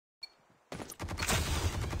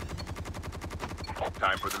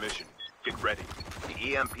Time for the mission. Get ready.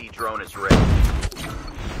 The EMP drone is ready.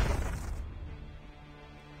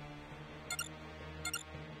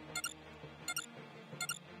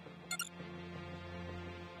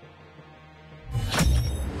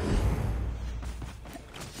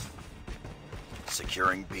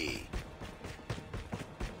 Securing B.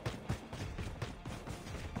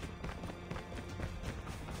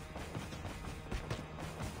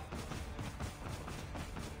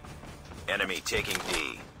 Enemy taking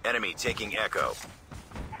D. Enemy taking Echo.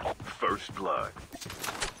 First blood.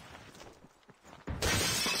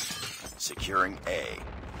 Securing A.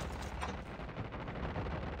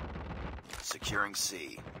 Securing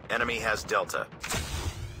C. Enemy has Delta.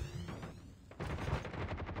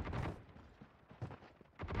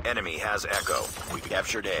 Enemy has Echo. We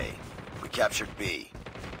captured A. We captured B.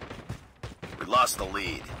 We lost the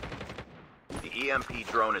lead. The EMP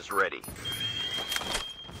drone is ready.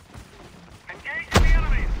 Engaging the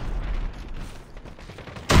enemies!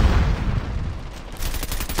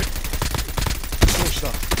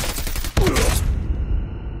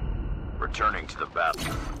 Returning to the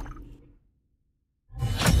battle.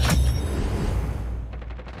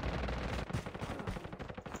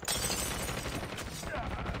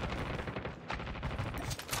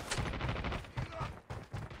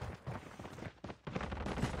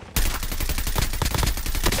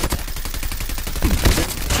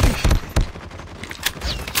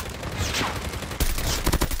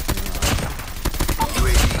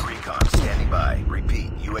 UAV recon standing by.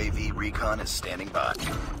 Repeat, UAV recon is standing by.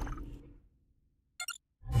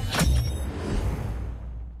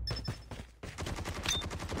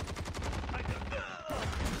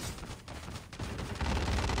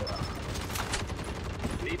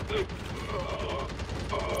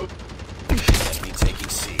 Enemy taking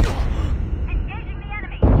C. Engaging the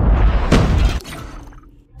enemy!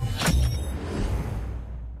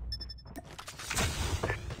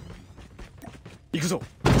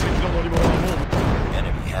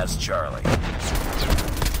 Enemy has Charlie.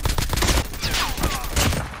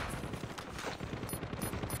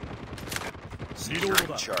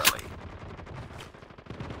 Securing Charlie.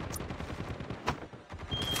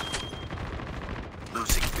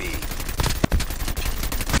 Losing B.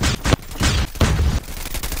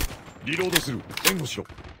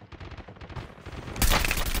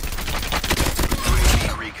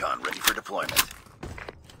 UAV recon ready for deployment.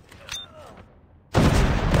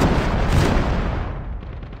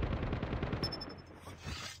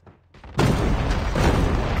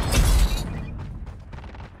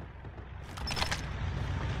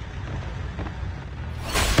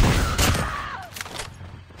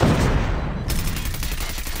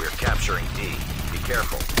 We're capturing D. Be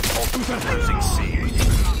careful. Ultimate losing C.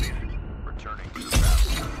 Returning to the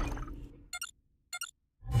battle.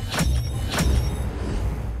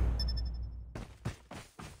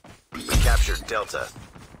 We captured Delta.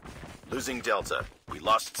 Losing Delta. We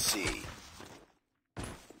lost C.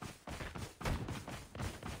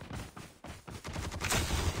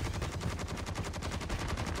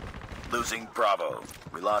 Losing Bravo.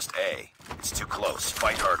 We lost A. It's too close.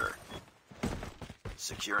 Fight harder.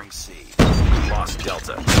 Securing C. We lost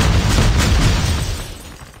Delta.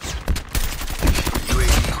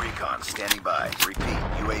 UAV recon standing by. Repeat,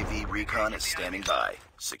 UAV recon is standing by.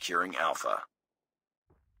 Securing Alpha.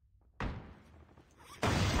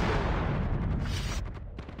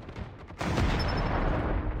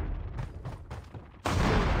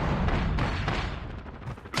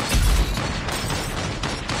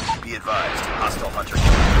 Be advised, hostile hunter killer.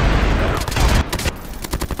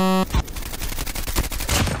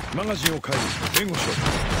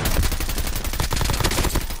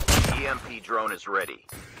 EMP drone is ready.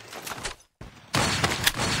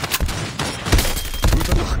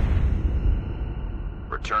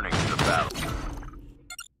 Returning to the battle.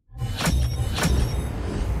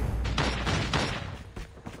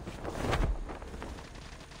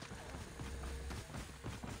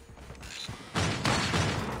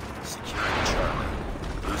 Securing Charlie.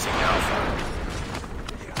 Losing Alpha.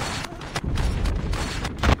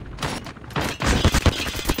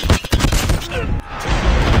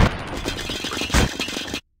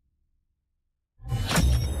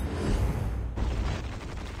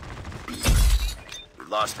 We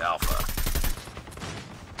lost Alpha.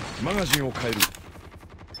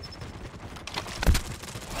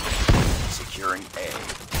 Securing A.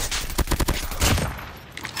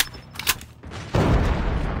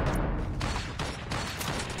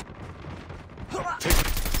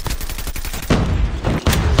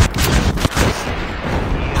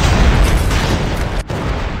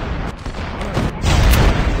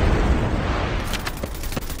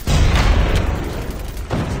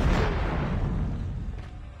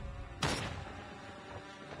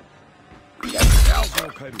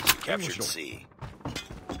 captured C.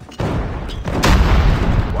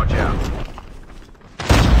 Watch out.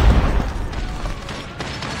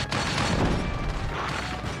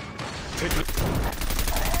 Take it.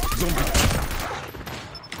 Zombie.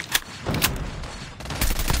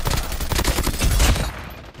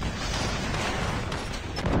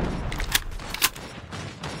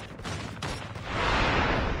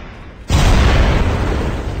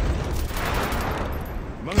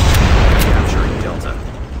 Capturing Delta.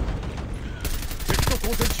 敵と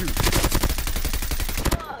交戦中。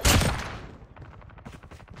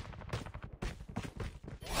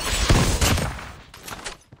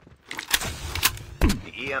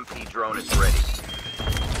 The EMP drone is ready.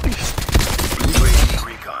 UAV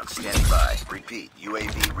recon standing by. Repeat,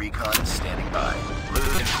 UAV recon standing by.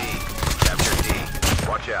 Losing D. Capture D.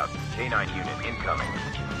 Watch out. K9 unit incoming.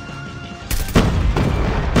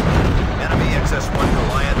 Enemy XS-1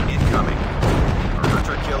 Goliath incoming. Our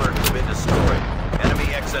hunter killer has been destroyed. Enemy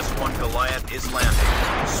XS-1 Goliath is landing.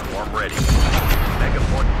 Swarm ready. Mega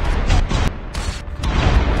point.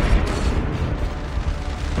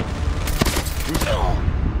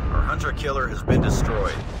 Our hunter killer has been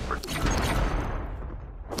destroyed.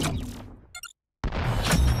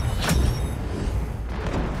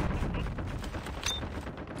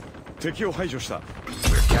 敵を排除した。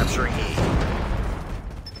 We're capturing E.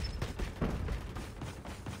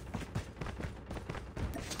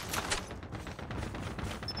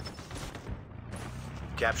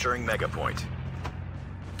 Capturing Mega Point.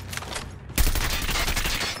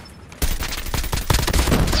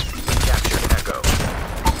 Captured Echo.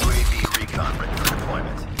 UAV recon ready for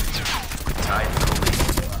deployment. Tied for the lead.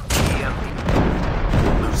 EMP.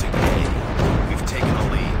 Losing A. We've taken the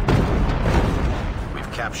lead.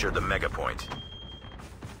 We've captured the Mega Point.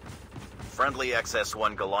 Friendly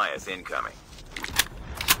XS-1 Goliath incoming.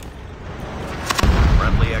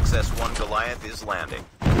 Friendly XS-1 Goliath is landing.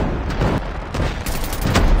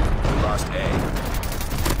 We lost A.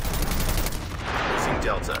 Losing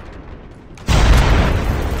Delta.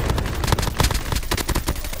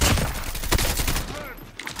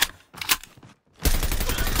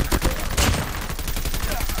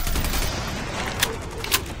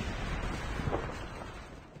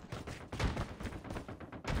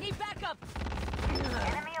 Need backup.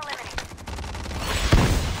 Enemy eliminated.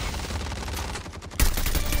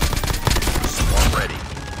 Swarm ready.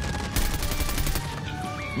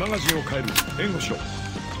 マガジンを変える。援護しろ。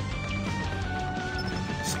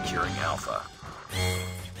 Securing Alpha.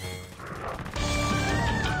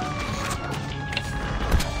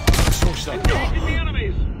 負傷した。 Engaging the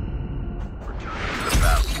enemies. Returning to the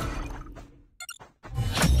battle.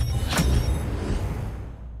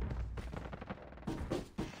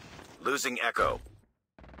 Losing Echo.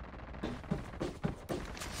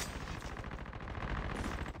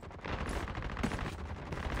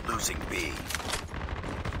 Losing B.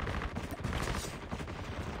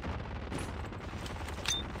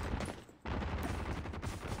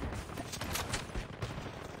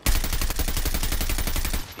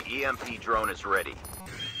 The EMP drone is ready.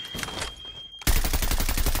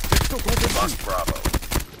 敵と交戦 Lost 中。 Bravo.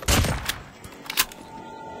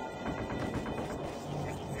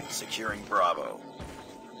 Securing Bravo.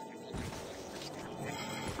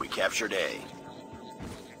 We captured A.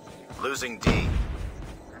 Losing D.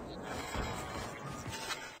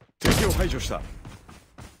 敵を排除した。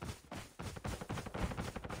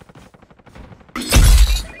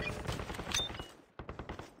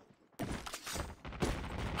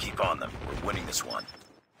 Keep on them. We're winning this one.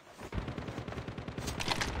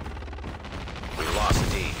 We lost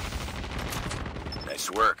D. Nice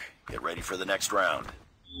work. Get ready for the next round.